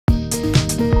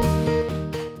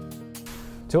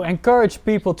To encourage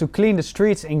people to clean the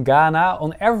streets in Ghana,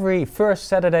 on every first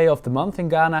Saturday of the month in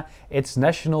Ghana, it's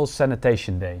National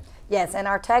Sanitation Day. Yes, and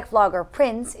our tech vlogger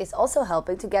Prince is also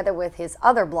helping together with his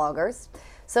other bloggers.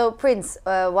 So Prince,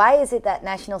 why is it that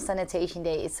National Sanitation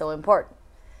Day is so important?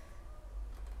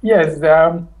 Yes,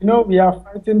 we are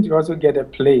fighting to also get a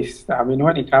place,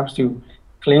 when it comes to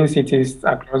clean cities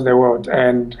across the world.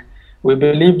 And we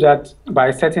believe that by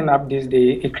setting up this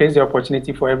day, it creates the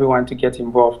opportunity for everyone to get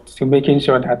involved, to making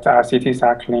sure that our cities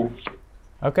are clean.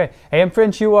 Okay. Hey, and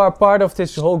Prince, you are part of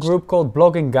this whole group called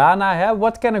Blogging Ghana. Yeah?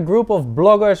 What can a group of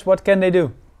bloggers, what can they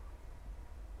do?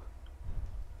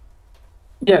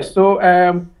 Yes, so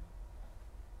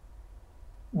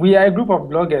we are a group of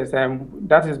bloggers,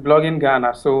 that is Blogging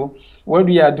Ghana. So what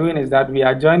we are doing is that we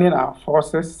are joining our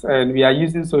forces and we are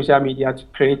using social media to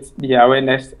create the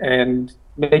awareness and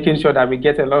making sure that we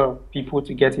get a lot of people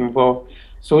to get involved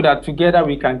so that together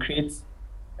we can create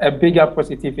a bigger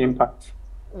positive impact.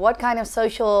 What kind of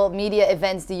social media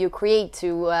events do you create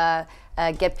to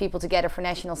get people together for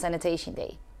National Sanitation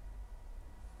Day?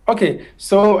 Okay,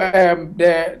 so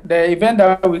the event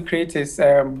that we create is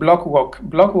block walk.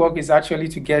 Block walk is actually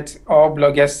to get all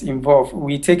bloggers involved.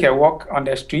 We take a walk on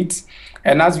the streets,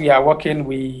 and as we are walking,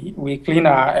 we clean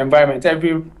our environment.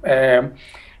 Every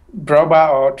rubber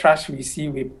or trash we see,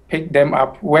 we pick them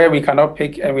up. Where we cannot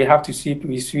pick and we have to sweep,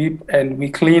 we sweep and we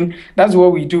clean. That's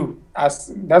what we do.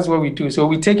 That's what we do. So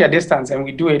we take a distance and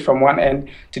we do it from one end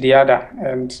to the other.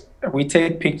 And we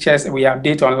take pictures, we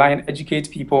update online, educate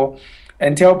people,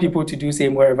 and tell people to do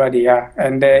same wherever they are.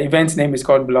 And the event's name is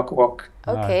called Block Walk.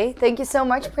 Okay, thank you so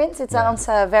much, Prince. It sounds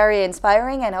very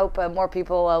inspiring, and hope more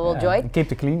people will join. Keep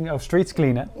the streets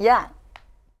clean. Yeah.